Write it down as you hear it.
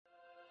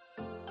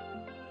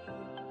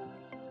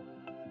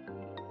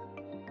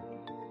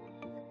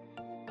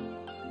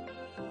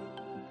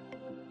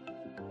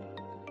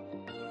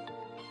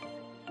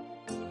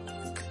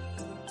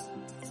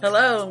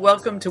Hello, and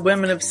welcome to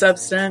Women of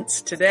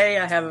Substance. Today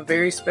I have a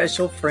very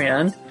special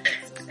friend,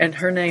 and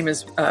her name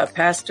is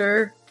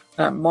Pastor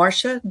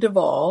Marsha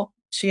Duvall.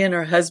 She and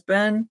her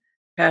husband,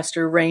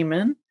 Pastor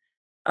Raymond,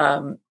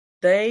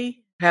 they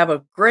have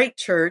a great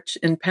church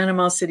in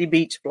Panama City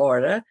Beach,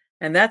 Florida,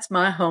 and that's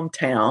my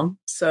hometown,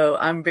 so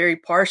I'm very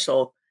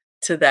partial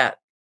to that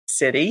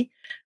city.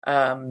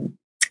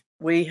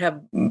 We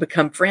have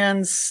become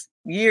friends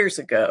years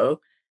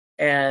ago,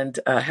 and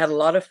had a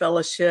lot of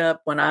fellowship.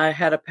 When I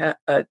had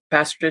a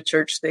pastored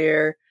church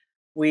there,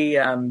 we,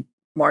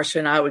 Marsha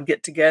and I would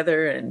get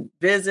together and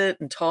visit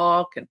and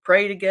talk and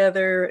pray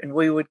together, and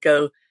we would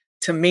go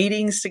to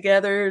meetings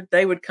together.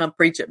 They would come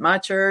preach at my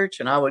church,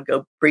 and I would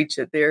go preach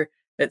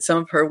at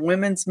some of her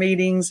women's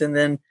meetings. And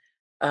then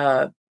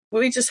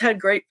we just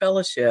had great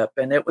fellowship,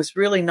 and it was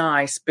really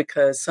nice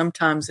because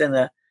sometimes in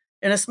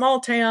a small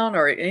town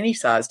or any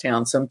size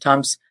town,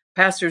 sometimes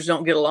pastors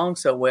don't get along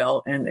so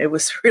well. And it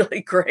was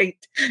really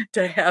great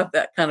to have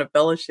that kind of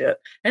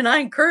fellowship. And I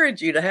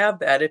encourage you to have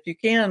that if you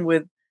can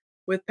with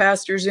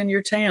pastors in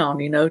your town.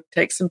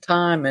 Take some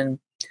time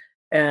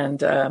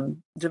and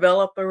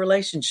develop a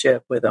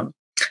relationship with them.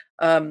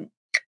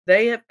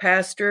 They have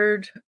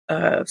pastored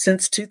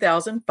since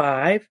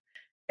 2005.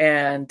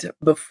 And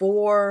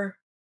before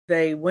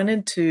they went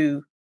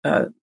into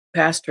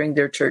pastoring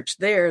their church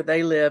there,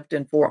 they lived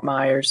in Fort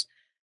Myers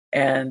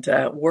and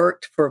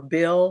worked for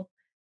Bill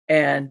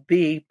and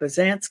B.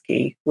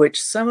 Bazansky,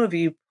 which some of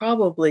you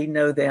probably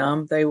know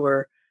them. They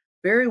were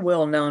very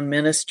well-known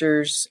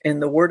ministers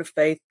in the Word of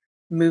Faith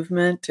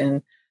movement.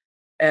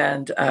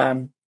 And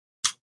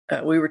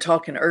we were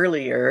talking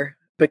earlier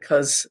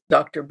because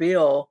Dr.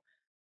 Bill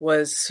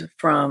was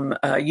from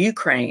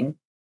Ukraine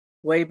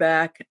way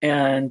back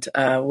and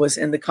was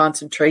in the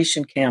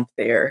concentration camp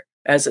there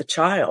as a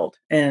child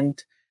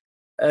and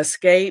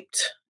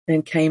escaped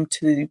and came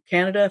to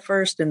Canada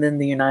first and then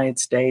the United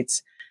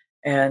States.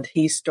 And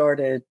he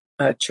started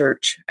a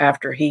church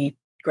after he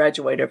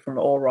graduated from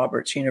Oral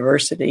Roberts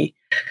University.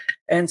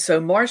 And so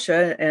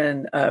Marsha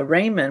and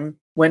Raymond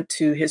went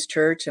to his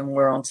church and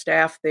were on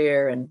staff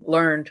there and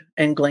learned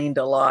and gleaned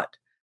a lot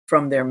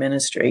from their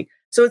ministry.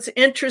 So it's an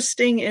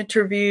interesting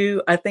interview.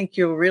 I think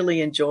you'll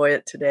really enjoy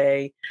it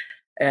today.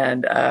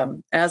 And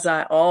as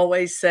I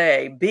always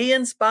say, be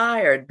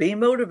inspired, be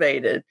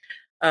motivated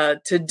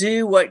to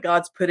do what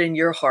God's put in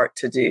your heart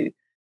to do.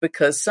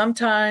 Because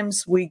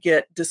sometimes we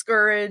get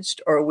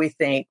discouraged or we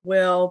think,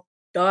 well,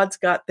 God's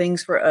got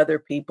things for other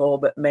people,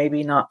 but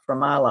maybe not for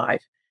my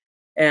life.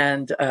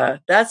 And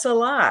that's a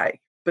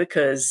lie,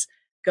 because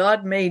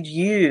God made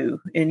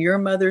you in your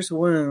mother's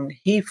womb.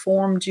 He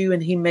formed you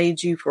and he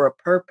made you for a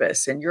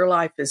purpose. And your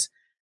life is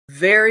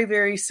very,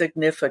 very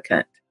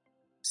significant.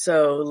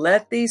 So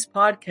let these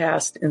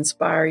podcasts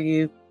inspire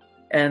you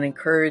and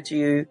encourage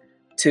you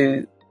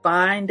to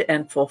find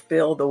and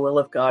fulfill the will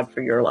of God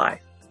for your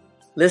life.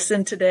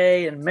 Listen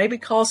today and maybe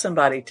call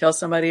somebody, tell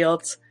somebody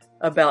else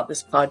about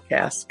this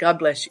podcast. God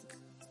bless you.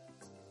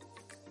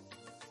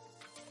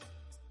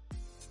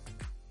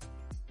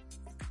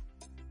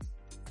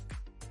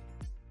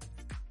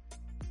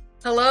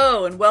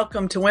 Hello and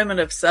welcome to Women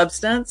of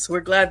Substance.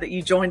 We're glad that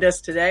you joined us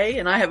today.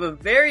 And I have a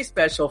very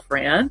special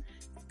friend,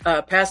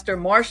 Pastor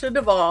Marsha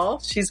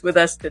Duvall. She's with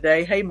us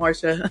today. Hey,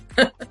 Marsha.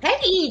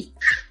 Hey,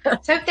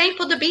 so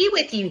thankful to be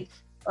with you.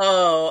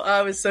 Oh,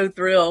 I was so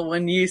thrilled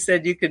when you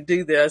said you could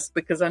do this,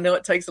 because I know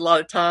it takes a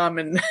lot of time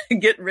and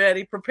getting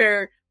ready,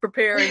 preparing all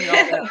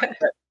that.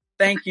 But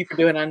thank you for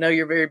doing it. I know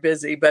you're very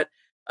busy, but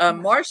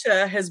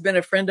Marsha has been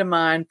a friend of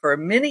mine for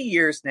many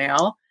years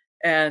now.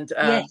 And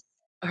Yes.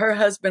 Her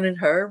husband and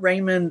her,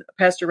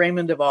 Pastor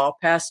Raymond Duvall,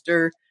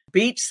 pastor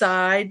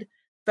Beachside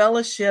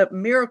Fellowship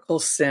Miracle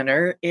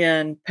Center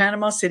in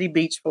Panama City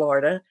Beach,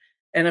 Florida.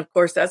 And of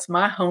course, that's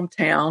my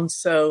hometown.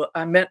 So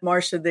I met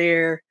Marsha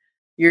there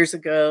years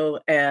ago,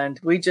 and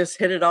we just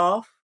hit it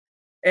off.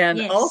 And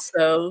Yes.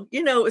 also,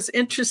 it was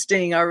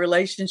interesting, our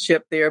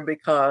relationship there,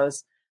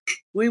 because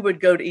we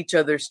would go to each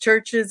other's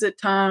churches at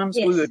times.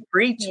 Yes. We would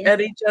preach Yes.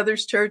 at each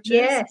other's churches.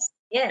 Yes.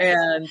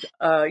 And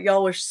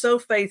y'all were so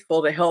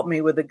faithful to help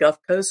me with the Gulf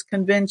Coast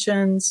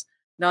conventions,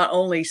 not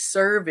only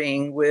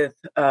serving with,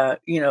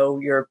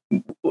 your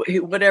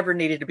whatever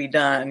needed to be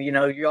done.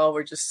 Y'all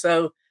were just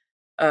so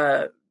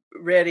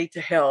ready to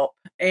help.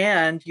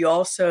 And you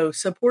also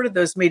supported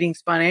those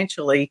meetings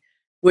financially,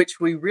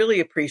 which we really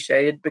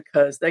appreciated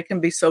because they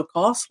can be so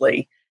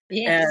costly.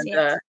 Yes.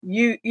 And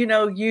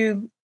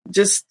you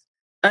just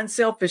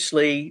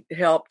unselfishly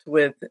helped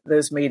with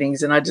those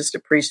meetings. And I just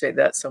appreciate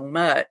that so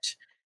much.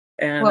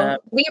 And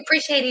we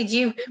appreciated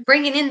you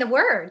bringing in the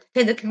word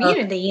to the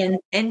community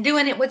and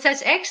doing it with such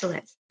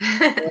excellence.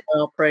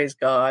 Well, praise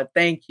God.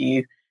 Thank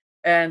you.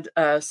 And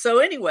so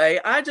anyway,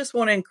 I just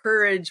want to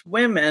encourage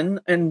women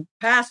and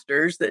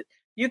pastors that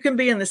you can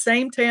be in the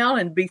same town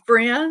and be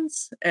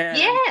friends and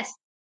Yes.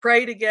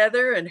 pray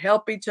together and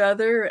help each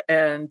other.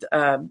 And,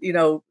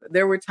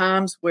 there were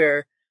times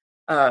where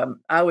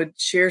I would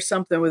share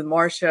something with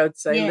Marsha. I'd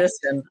say, Yes.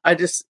 listen,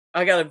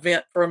 I got to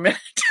vent for a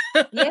minute.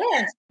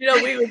 Yes.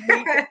 We would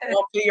meet for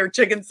coffee or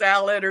chicken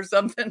salad or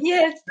something.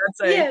 Yes. I'd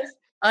say, Yes.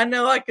 I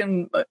know I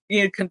can,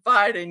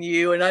 confide in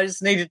you, and I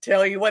just need to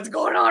tell you what's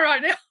going on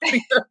right now.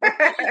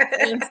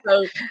 And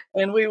so,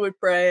 and we would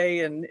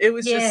pray, and it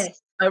was just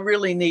Yes. a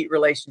really neat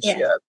relationship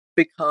Yes.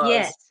 because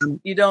Yes.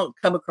 you don't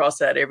come across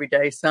that every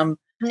day. Some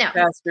No.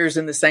 pastors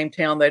in the same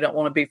town, they don't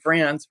want to be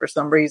friends for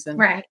some reason.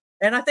 Right.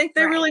 And I think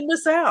they Right. really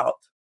miss out,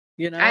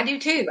 I do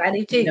too. I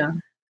do too. Yeah.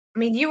 I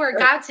mean, you were a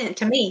godsend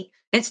to me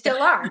and still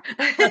are.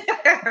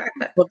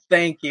 Well,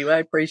 thank you. I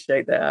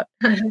appreciate that.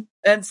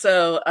 And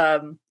so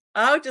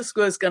I just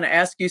was going to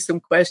ask you some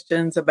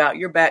questions about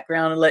your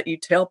background and let you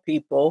tell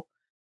people,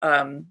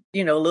 a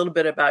little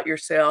bit about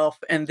yourself,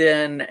 and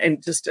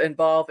just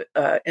evolve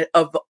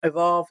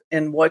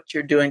in what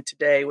you're doing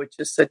today, which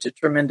is such a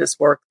tremendous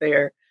work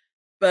there.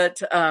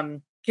 But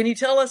can you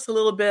tell us a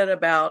little bit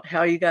about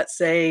how you got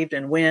saved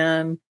and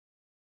when?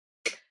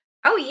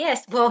 Oh,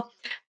 yes. Well,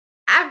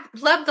 I've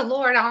loved the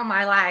Lord all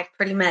my life,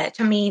 pretty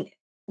much. I mean,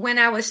 when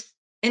I was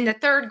in the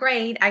third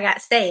grade, I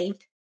got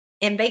saved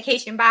in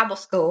Vacation Bible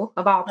School,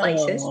 of all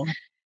places, Oh,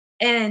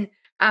 and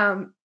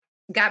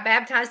got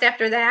baptized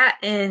after that.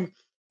 And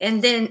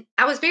then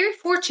I was very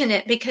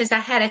fortunate because I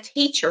had a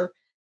teacher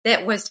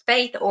that was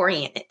faith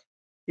oriented,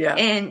 yeah,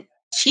 and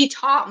she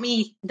taught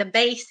me the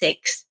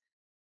basics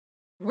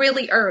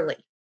really early.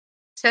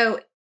 So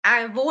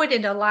I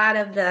avoided a lot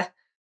of the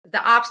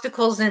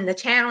obstacles and the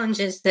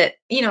challenges that,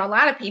 a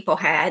lot of people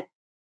had,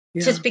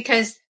 yeah. just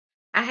because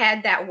I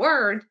had that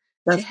word to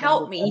That's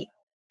help wonderful. me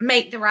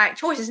make the right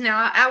choices.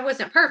 Now, I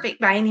wasn't perfect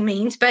by any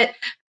means, but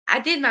I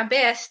did my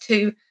best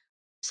to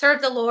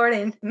serve the Lord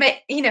and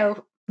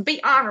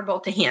be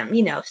honorable to him,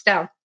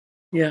 so,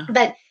 Yeah,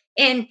 but,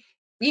 and,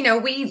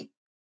 we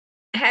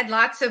had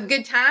lots of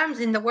good times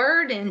in the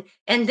word. And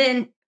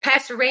then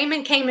Pastor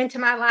Raymond came into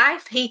my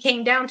life. He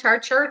came down to our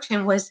church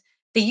and was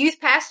the youth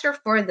pastor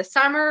for the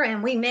summer,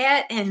 and we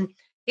met, and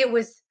it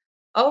was,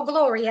 oh,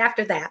 glory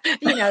after that,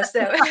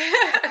 so,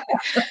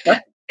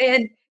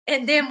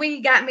 and then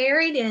we got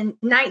married in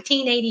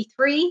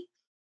 1983,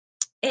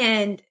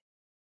 and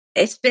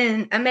it's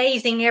been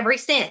amazing ever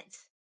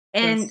since.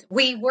 And that's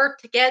we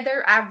worked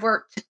together. I've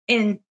worked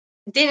in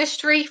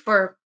dentistry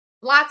for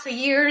lots of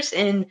years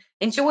and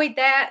enjoyed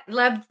that.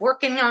 Loved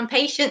working on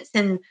patients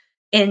and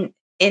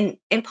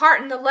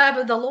imparting the love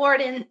of the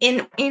Lord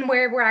in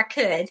wherever I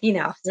could,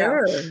 So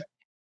sure.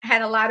 I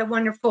had a lot of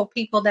wonderful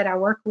people that I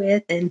work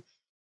with, and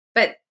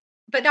but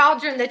all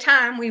during the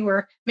time we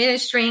were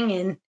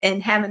ministering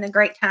and having a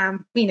great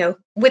time,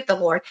 with the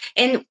Lord.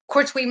 And of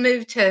course, we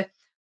moved to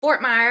Fort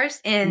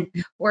Myers and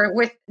Mhm. were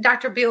with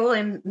Dr. Bill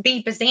and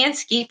B.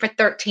 Bazansky for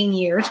 13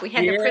 years. We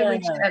had the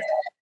privilege Yeah,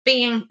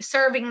 of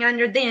serving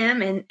under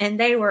them, and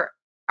they were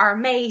our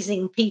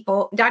amazing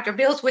people. Dr.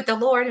 Bill's with the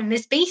Lord, and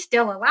Miss B's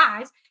still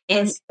alive,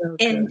 and that's so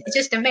good.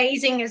 just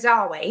amazing as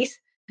always.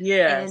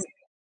 Yes,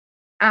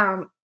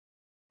 And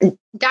um,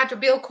 Dr.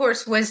 Bill, of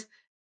course, was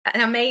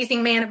an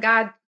amazing man of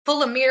God,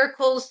 full of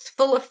miracles,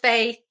 full of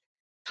faith,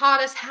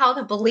 taught us how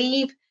to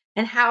believe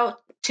and how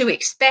to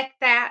expect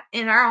that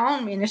in our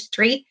own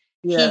ministry.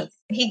 yes,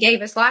 He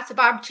gave us lots of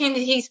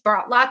opportunities,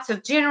 brought lots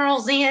of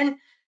generals in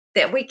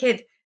that we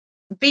could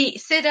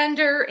sit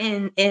under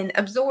and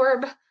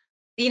absorb,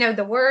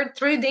 the word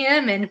through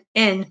them,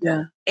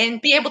 yeah,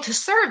 and be able to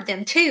serve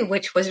them too,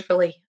 which was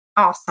really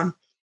awesome.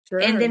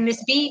 And sure. then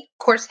Miss B,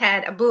 of course,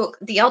 had a book,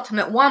 The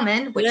Ultimate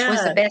Woman, which was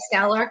a Yeah,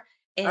 bestseller.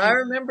 I And,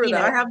 remember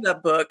that. I have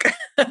that book.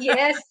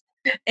 yes.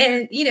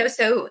 And,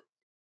 so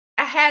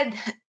I had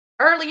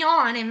early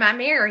on in my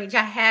marriage,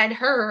 I had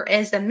her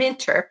as a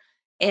mentor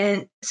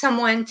and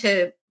someone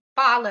to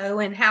follow,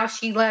 and how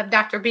she loved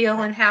Dr.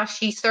 Bill and how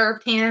she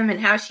served him and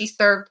how she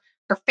served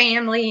her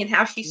family and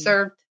how she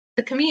served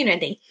the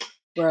community.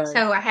 Right.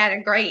 So I had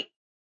a great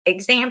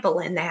example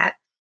in that.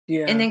 And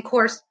Yeah. then, of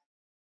course,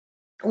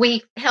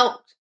 we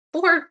helped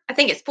I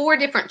think it's 4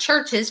 different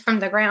churches from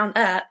the ground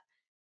up,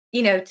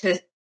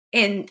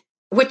 and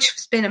which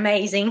has been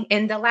amazing.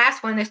 And the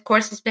last one, of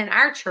course, has been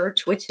our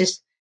church, which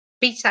is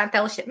Beachside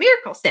Fellowship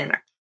Miracle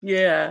Center.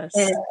 Yes.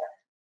 And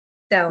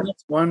so,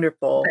 That's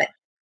wonderful. but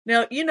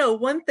Now,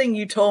 one thing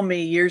you told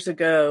me years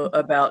ago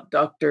about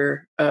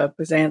Dr.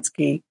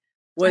 Bazansky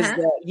was uh-huh.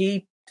 that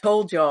he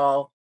told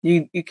y'all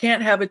you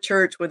can't have a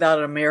church without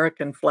an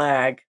American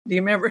flag. Do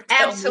you remember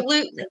telling me?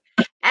 Absolutely.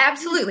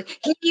 Absolutely.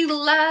 He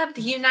loved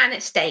the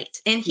United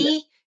States, and Yeah.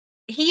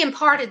 he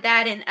imparted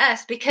that in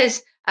us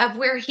because of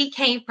where he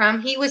came from.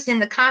 He was in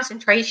the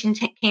concentration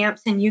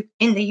camps in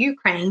the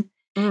Ukraine.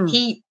 Mm,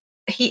 He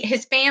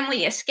his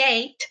family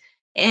escaped,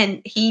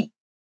 and he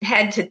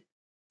had to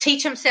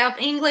teach himself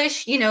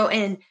English,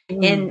 mm.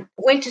 and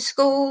went to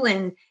school,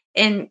 and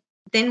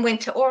then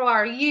went to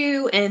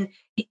ORU, and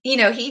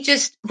he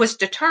just was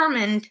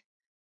determined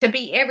to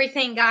be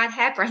everything God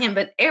had for him.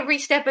 But every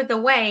step of the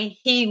way,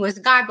 he was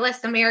God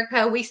Bless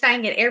America. We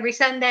sang it every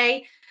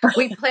Sunday.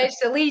 We pledged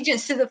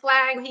allegiance to the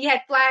flag. He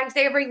had flags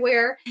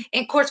everywhere.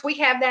 And of course, we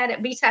have that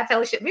at Beachside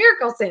Fellowship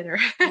Miracle Center.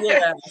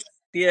 Yes.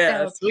 So,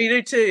 Yes, we do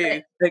but,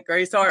 too at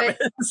Grace but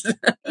Harvest.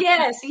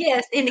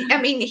 yes. And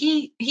I mean,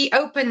 he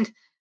opened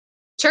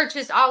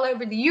churches all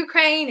over the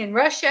Ukraine and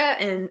Russia.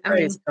 And I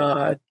Praise mean,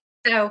 God.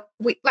 so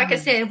like I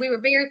Mm. said, we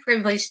were very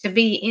privileged to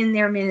be in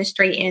their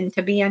ministry and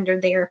to be under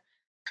their,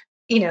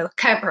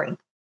 covering.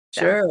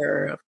 So,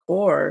 Sure, of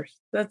course.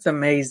 That's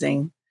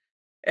amazing.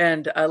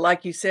 And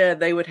like you said,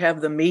 they would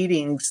have the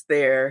meetings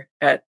there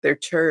at their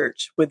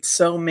church with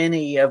so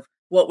many of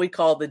what we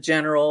call the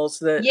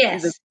generals,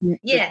 yes, the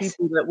yes,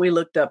 people that we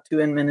looked up to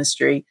in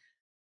ministry.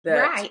 That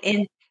right.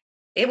 And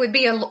it would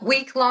be a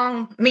week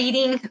long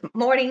meeting,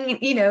 morning,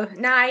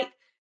 night.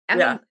 I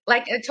yeah, mean,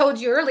 like I told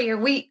you earlier,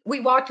 we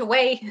walked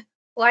away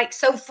like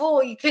so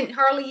full you couldn't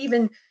hardly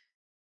even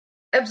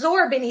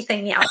absorb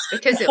anything else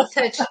because it was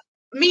such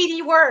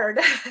meaty word.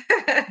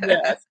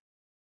 yes,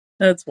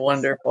 that's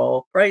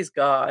wonderful. Praise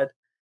God.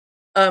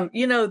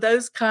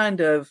 Those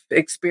kind of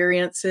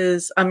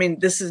experiences. I mean,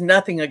 this is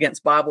nothing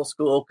against Bible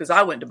school because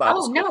I went to Bible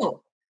Oh school.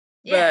 no.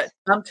 But Yes.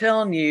 I'm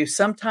telling you,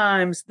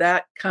 sometimes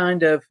that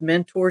kind of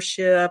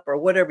mentorship or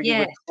whatever you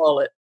would Yes. call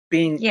it,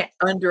 being Yes.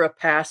 under a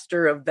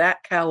pastor of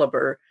that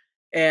caliber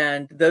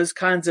and those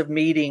kinds of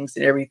meetings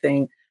and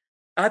everything,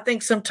 I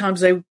think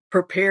sometimes they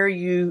prepare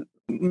you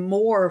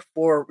more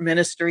for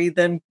ministry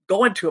than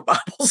going to a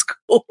Bible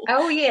school.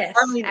 Oh I yes.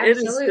 mean, it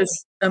is Absolutely.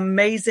 just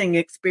amazing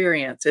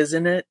experience,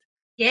 isn't it?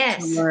 To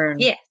Yes. learn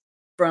Yes.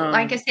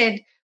 Like I from. said,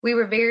 we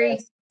were very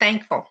Yes.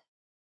 thankful.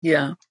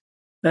 Yeah,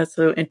 that's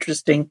so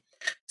interesting.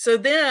 So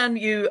then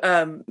you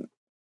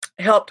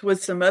helped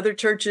with some other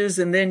churches,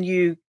 and then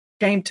you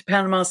came to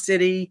Panama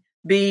City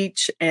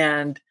Beach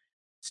and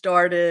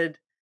started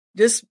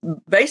just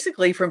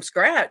basically from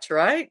scratch,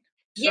 right?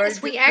 Yes,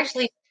 Started your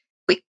church?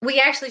 we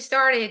actually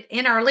started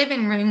in our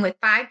living room with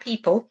 5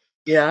 people.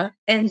 Yeah.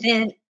 And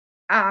then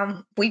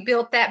we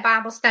built that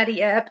Bible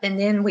study up, and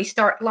then we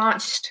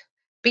launched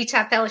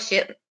Beachside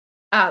Fellowship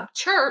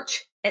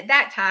Church at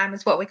that time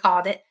is what we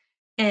called it,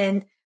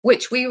 and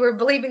which we were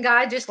believing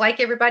God just like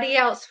everybody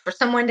else for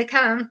someone to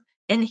come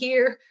and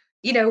hear,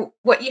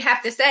 what you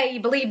have to say. You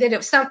believe that it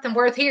was something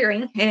worth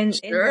hearing, and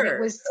that it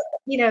Sure. was,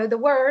 the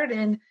word,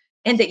 and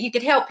that you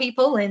could help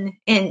people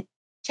and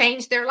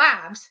change their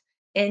lives,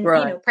 and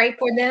Right. pray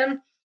for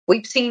them.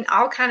 We've seen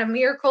all kind of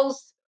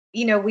miracles.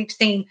 We've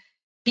seen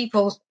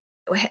people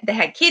that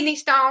had kidney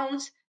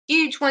stones,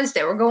 huge ones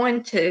that were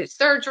going to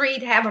surgery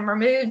to have them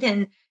removed,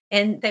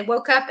 and they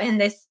woke up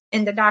and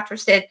the doctor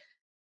said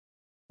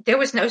there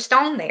was no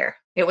stone there.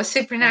 It was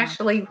Wow.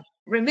 supernaturally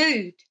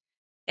removed.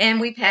 And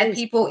we've had Praise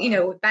people,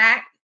 God. with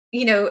back,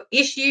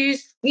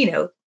 issues,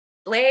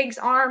 legs,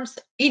 arms,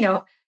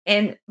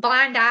 and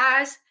blind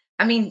eyes.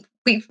 I mean,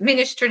 we've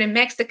ministered in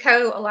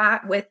Mexico a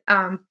lot with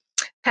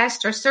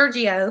Pastor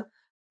Sergio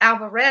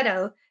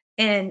Alvaredo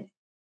and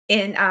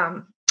in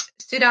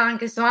Sudan,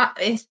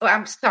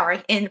 I'm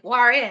sorry, in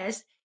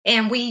Juarez,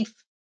 and we've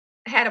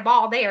had a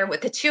ball there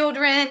with the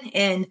children,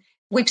 and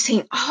we've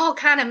seen all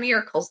kind of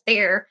miracles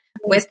there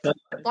Praise with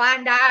God.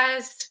 blind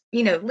eyes,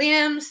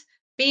 limbs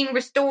being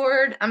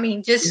restored. I mean,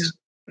 Yeah. just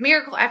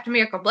miracle after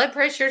miracle. Blood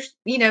pressures,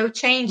 Mm.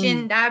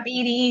 changing,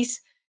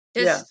 diabetes,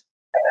 Yeah. just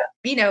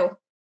you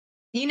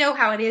know,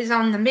 how it is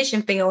on the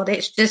mission field.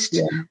 It's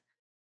Yeah.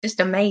 just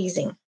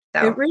amazing. It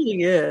So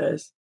really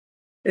is.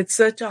 It's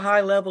such a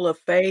high level of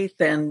faith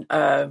and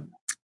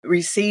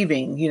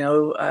receiving,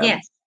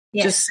 yes,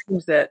 yes, just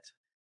seems that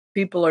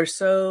people are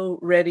so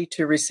ready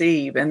to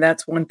receive. And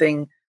that's one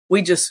thing.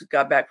 We just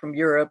got back from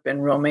Europe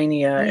and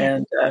Romania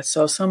yes, and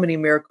saw so many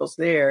miracles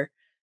there.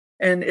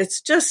 And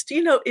it's just,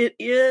 it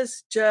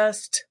is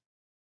just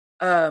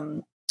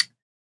um,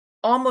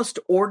 almost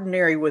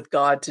ordinary with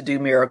God to do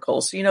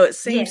miracles. It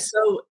seems yes.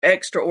 so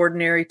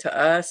extraordinary to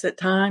us at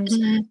times,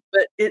 Mhm.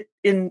 but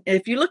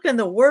if you look in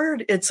the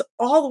Word, it's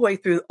all the way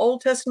through the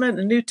Old Testament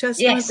and New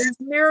Testament. Yes, There's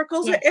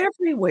miracles yes,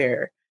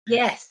 everywhere,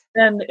 yes,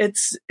 and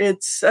it's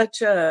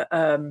such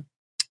a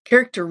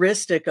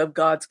characteristic of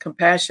God's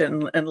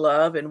compassion and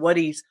love and what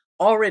He's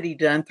already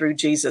done through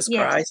Jesus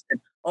yes, Christ and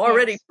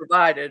already yes,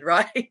 provided,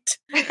 right?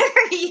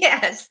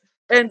 yes.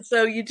 And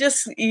so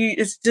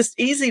it's just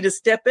easy to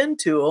step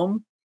into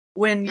them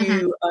when Hmm.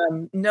 you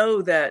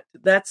know that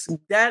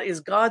is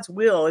God's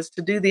will, is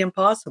to do the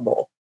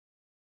impossible.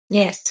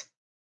 Yes.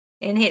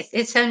 And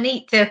it's so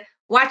neat to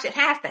watch it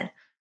happen.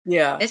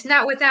 Yeah. It's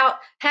not without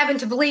having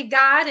to believe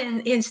God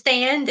and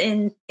stand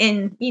and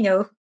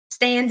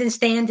stand and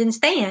stand and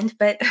stand,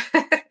 but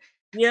but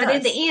in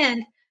Yes. the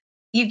end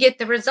you get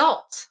the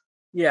results.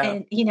 Yeah.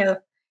 And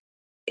it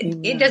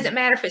Amen. doesn't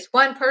matter if it's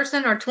one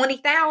person or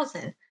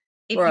 20,000.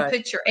 If you Right.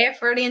 put your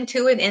effort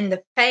into it and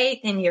the faith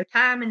and your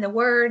time in the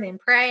word and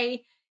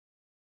pray,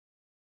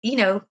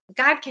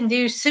 God can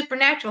do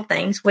supernatural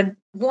things with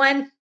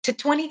 1 to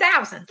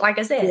 20,000, like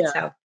I said. Yeah.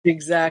 So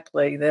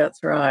Exactly.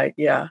 That's right.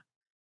 Yeah.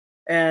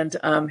 And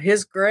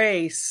His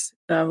grace,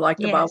 like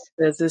the Bible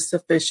yes, says, is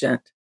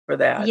sufficient for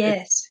that.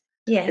 yes,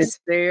 It's yes,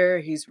 there.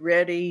 He's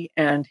ready,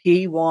 and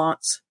He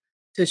wants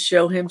to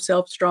show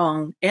Himself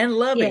strong and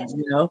loving.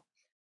 yes,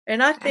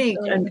 And I think,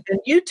 and, absolutely. and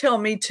you tell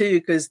me too,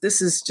 because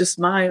this is just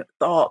my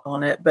thought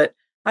on it, but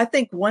I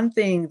think one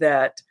thing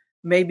that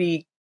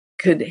maybe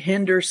could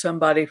hinder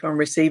somebody from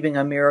receiving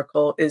a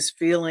miracle is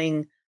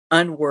feeling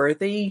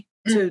unworthy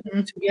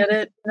Mhm. to get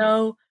it, for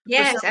some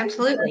Yes, reason.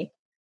 absolutely.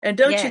 And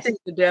don't you Yes. think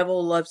the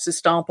devil loves to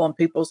stomp on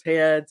people's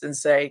heads and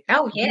say,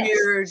 Oh, yes.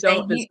 "You Say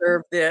don't you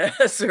deserve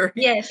this," or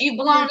yes, you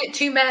blown it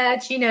too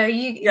much, yeah,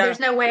 there's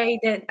no way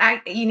that I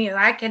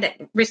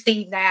could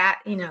receive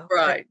that, but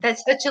right.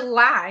 that's such a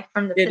lie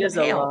from the It pit of is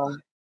a hell. lie.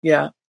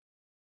 Yeah,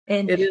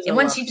 And it is a and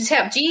lie. once you just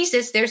have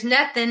Jesus, there's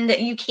nothing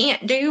that you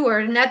can't do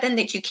or nothing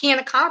that you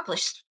can't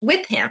accomplish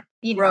with him,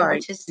 Right,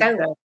 which is so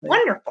exactly.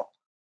 wonderful.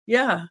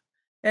 Yeah.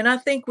 And I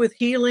think with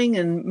healing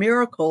and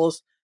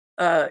miracles,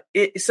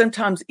 it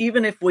sometimes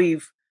even if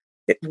we've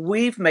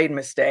made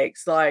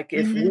mistakes, like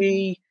if Hmm.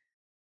 we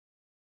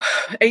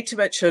ate too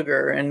much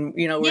sugar and we're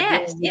Yes,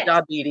 dealing with yes.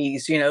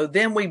 diabetes,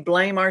 then we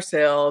blame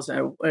ourselves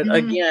and Hmm.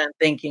 again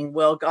thinking,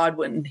 well, God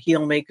wouldn't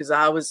heal me because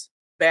I was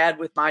bad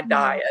with my No,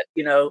 diet,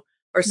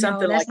 or no,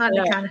 something that's like not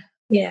the that. kind of,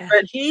 yeah.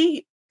 But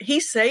he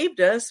saved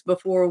us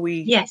before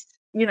we, Yes.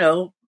 you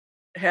know,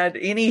 had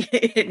any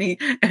any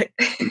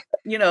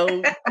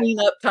clean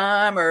up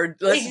time or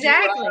let's do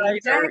Exactly, right or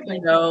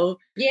exactly.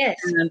 Yes,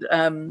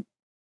 and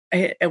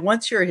and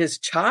once you're his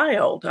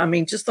child, I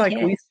mean, just like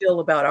we yes, feel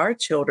about our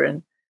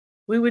children,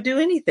 we would do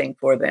anything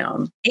for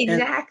them. And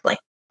exactly.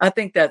 I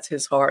think that's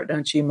his heart,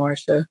 don't you,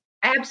 Marsha?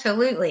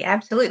 Absolutely,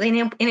 absolutely.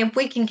 And if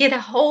we can get a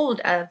hold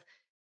of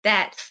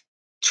that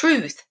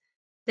truth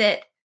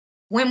that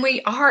when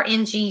we are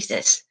in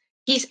Jesus,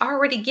 He's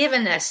already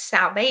given us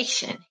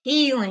salvation,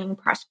 healing,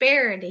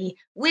 prosperity,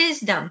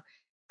 wisdom.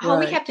 All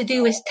we Right. have to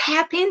do is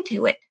tap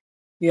into it.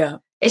 Yeah.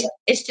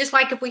 It's just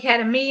like if we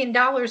had $1 million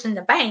in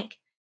the bank,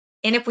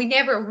 and if we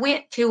never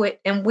went to it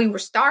and we were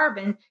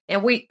starving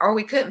and we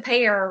couldn't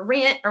pay our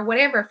rent or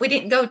whatever, if we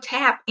didn't go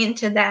tap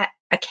into that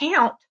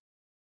account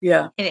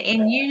Yeah.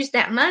 and use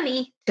that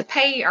money to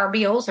pay our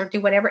bills or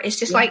do whatever. It's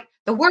just Yeah. like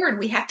the word.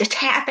 We have to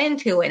tap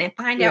into it and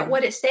find Yeah. out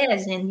what it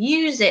says and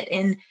use it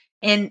and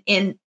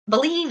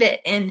believe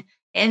it and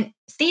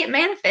see it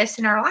manifest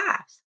in our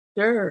lives.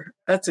 Sure.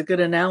 That's a good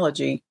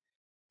analogy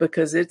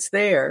because it's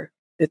there.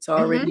 It's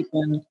already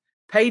Hmm. been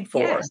paid for.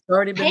 Yes. It's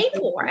already been Paid paid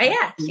for. for.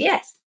 Yes.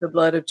 Yes. The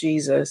blood of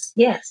Jesus.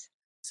 Yes.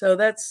 So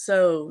that's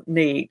so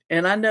neat.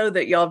 And I know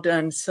that y'all have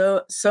done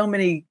so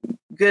many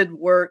good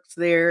works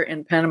there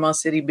in Panama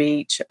City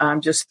Beach.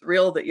 I'm just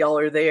thrilled that y'all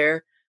are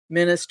there Well,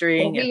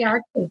 ministering and we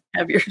are too.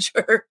 have your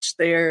church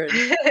there.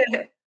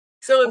 And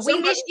so if We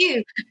somebody miss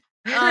you.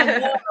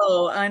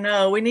 I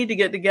know. We need to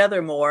get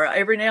together more.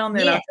 Every now and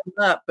then I Yes.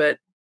 come up, but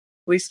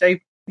we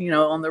stay,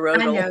 on the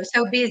road I a lot. know.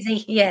 So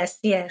busy. Yes.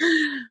 Yes.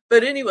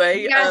 But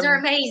anyway, You guys are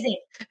amazing.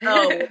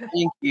 oh,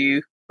 thank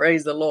you.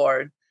 Praise the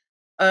Lord.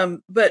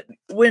 But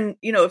when,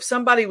 if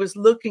somebody was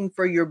looking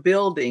for your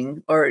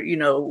building or,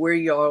 where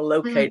you are Mhm.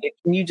 located,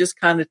 can you just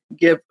kind of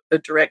give a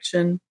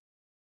direction?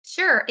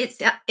 Sure.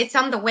 It's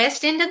on the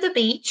west end of the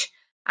beach.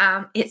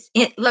 It's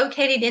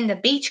located in the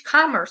Beach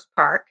Commerce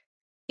Park.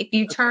 If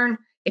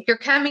you're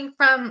coming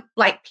from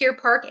like Pier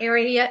Park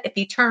area, if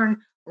you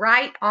turn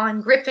right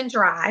on Griffin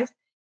Drive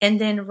and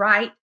then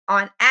right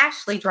on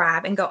Ashley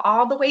Drive and go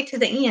all the way to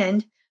the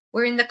end,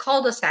 we're in the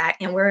cul-de-sac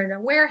and we're in a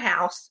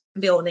warehouse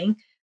building,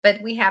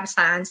 but we have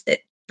signs that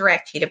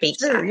direct you to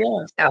Sure. Beachside.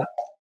 Yeah. So,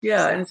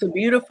 Yeah. so And it's a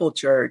beautiful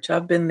church.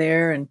 I've been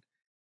there and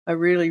I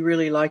really,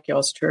 really like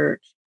y'all's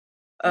church.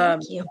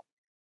 Um, thank you.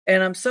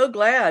 and I'm so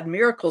glad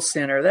Miracle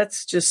Center.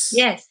 That's just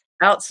Yes.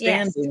 Yes.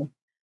 outstanding.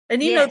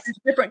 And Yes. there's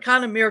different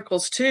kind of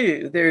miracles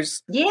too.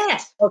 There's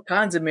Yes. all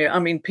kinds of miracles. I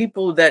mean,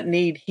 people that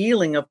need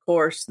healing, of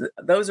course,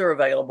 those are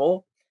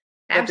available.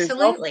 But there's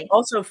Absolutely.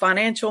 also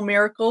financial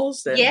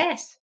miracles and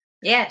Yes.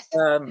 Yes.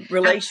 I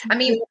relationship.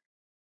 mean,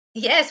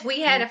 yes,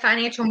 we had a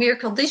financial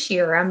miracle this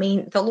year. I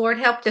mean, the Lord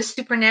helped us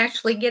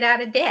supernaturally get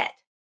out of debt.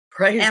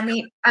 Praise I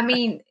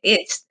mean,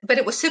 but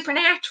it was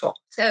supernatural.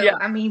 God. So,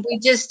 I mean, we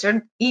just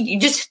are, you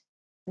just,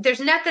 there's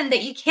nothing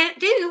that you can't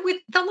do with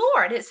the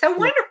Lord. It's so Yeah.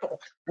 wonderful.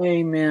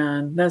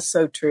 Amen. That's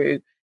so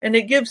true. And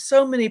it gives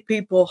so many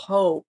people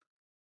hope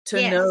to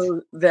Yes.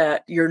 know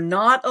that you're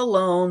not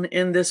alone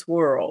in this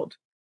world.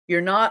 You're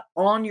not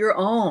on your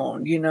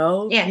own, You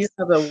Yes.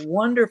 have a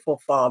wonderful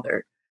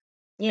Father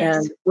Yes.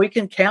 and we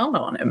can count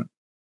on him.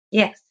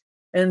 Yes.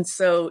 And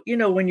so,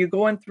 when you're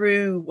going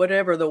through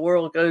whatever the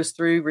world goes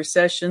through,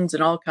 recessions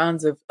and all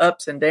kinds of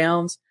ups and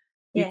downs,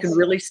 you can Yes.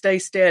 really stay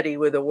steady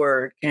with a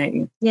word, can't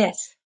you?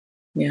 Yes.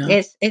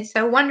 Yeah. It's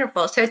so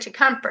wonderful. Such a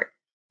comfort.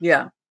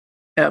 Yeah,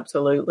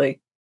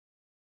 absolutely.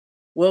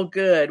 Well,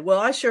 good. Well,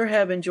 I sure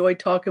have enjoyed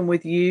talking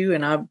with you,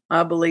 and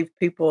I believe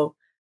people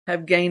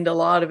have gained a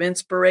lot of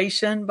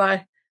inspiration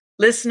by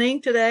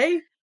listening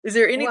today. Is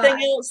there Well,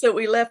 anything else that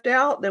we left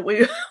out that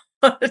we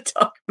want to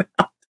talk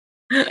about?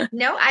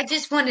 no, I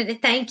just wanted to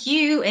thank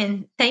you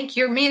and thank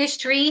your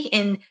ministry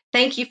and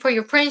thank you for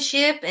your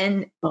friendship.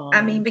 And I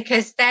Oh, mean,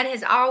 because that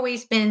has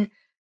always been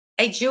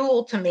a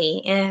jewel to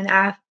me. And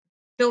I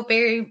feel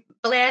very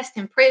blessed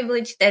and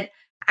privileged that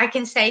I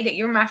can say that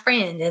you're my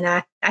friend. And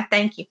I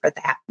thank you for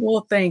that.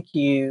 well, thank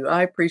you.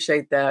 I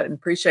appreciate that and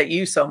appreciate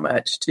you so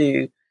much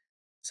too.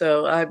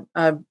 So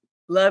I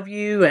love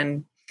you,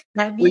 and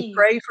Love we you.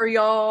 pray for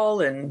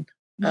y'all. And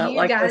You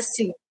like guys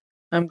too.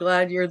 I'm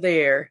glad you're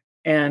there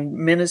and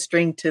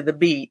ministering to the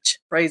beach.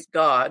 Praise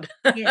God.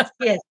 Yes,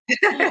 yes.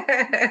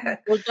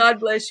 Well, God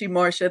bless you,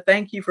 Marsha.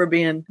 Thank you for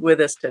being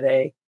with us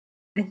today.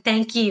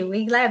 Thank you.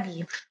 We love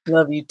you.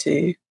 Love you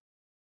too.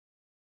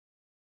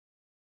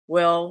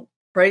 Well,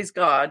 praise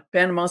God.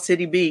 Panama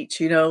City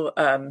Beach,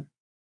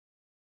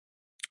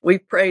 we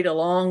prayed a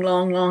long,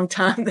 long, long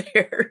time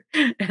there.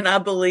 And I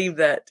believe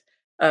that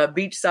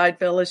Beachside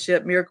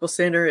Fellowship Miracle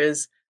Center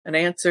is an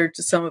answer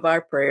to some of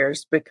our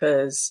prayers,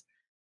 because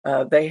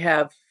they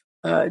have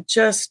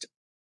just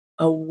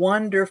a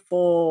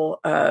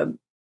wonderful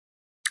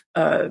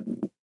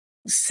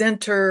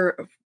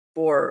center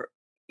for,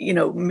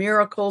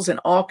 miracles and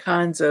all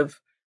kinds of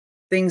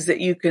things that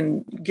you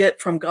can get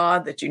from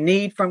God, that you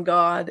need from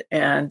God,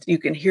 and you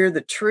can hear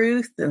the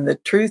truth, and the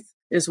truth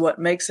is what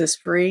makes us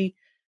free.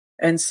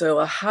 And so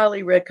I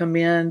highly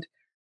recommend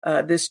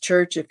this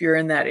church if you're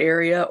in that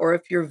area, or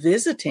if you're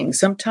visiting.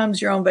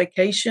 Sometimes you're on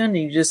vacation and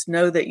you just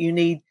know that you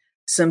need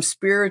some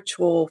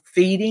spiritual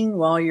feeding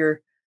while you're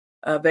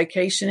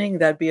vacationing.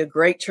 That'd be a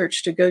great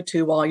church to go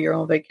to while you're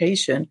on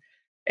vacation.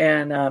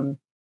 And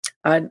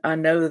I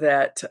know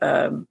that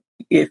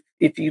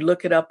if you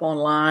look it up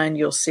online,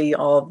 you'll see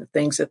all the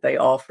things that they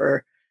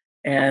offer,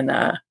 and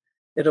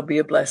it'll be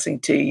a blessing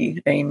to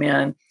you.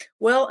 Amen.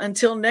 Well,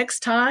 until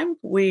next time,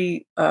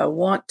 we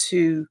want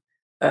to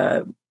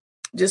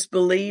just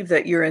believe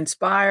that you're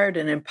inspired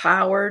and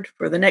empowered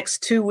for the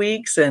next 2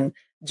 weeks, and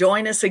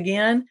join us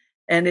again.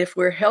 And if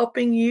we're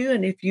helping you,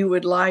 and if you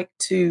would like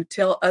to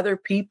tell other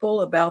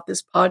people about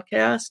this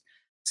podcast,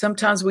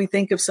 sometimes we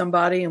think of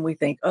somebody and we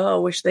think, oh, I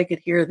wish they could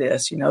hear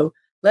this,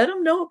 let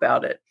them know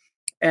about it.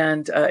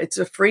 And it's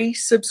a free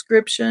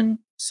subscription,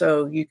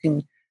 so you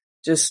can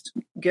just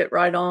get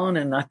right on.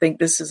 And I think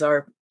this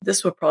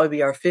will probably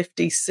be our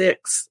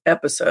 56th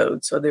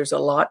episode. So there's a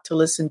lot to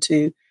listen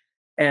to.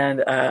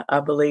 And I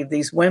believe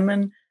these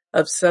women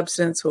of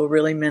substance will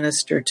really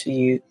minister to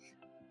you.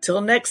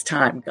 Till next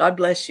time, God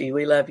bless you.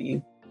 We love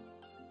you.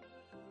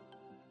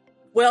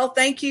 Well,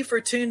 thank you for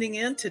tuning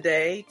in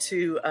today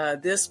to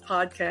this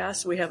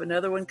podcast. We have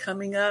another one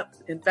coming up.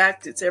 In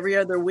fact, it's every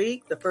other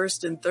week, the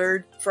first and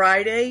third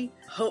Friday.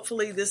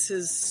 Hopefully this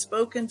has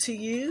spoken to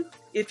you.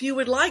 If you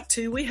would like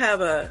to, we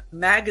have a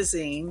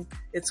magazine.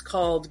 It's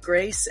called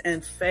Grace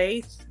and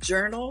Faith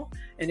Journal,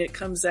 and it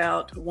comes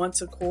out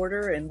once a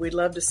quarter, and we'd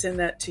love to send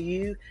that to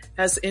you. It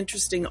has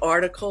interesting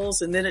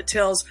articles, and then it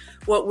tells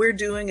what we're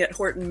doing at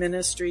Horton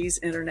Ministries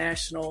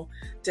International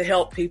to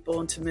help people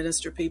and to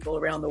minister people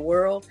around the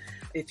world.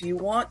 If you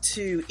want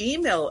to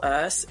email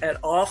us at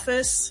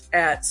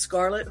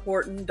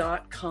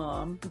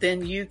office@scarletthorton.com,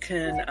 then you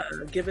can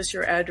give us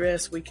your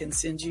address. We can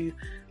send you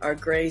our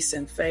Grace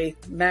and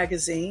Faith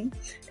magazine.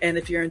 And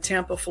if you're in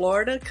Tampa,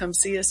 Florida, come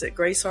see us at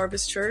Grace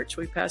Harvest Church.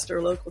 We pastor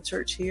a local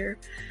church here.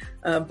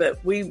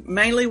 But we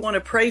mainly want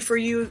to pray for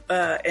you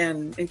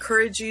and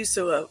encourage you.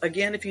 So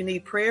again, if you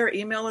need prayer,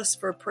 email us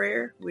for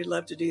prayer. We'd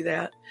love to do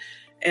that.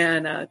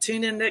 And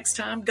tune in next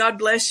time. God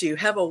bless you.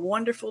 Have a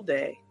wonderful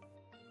day.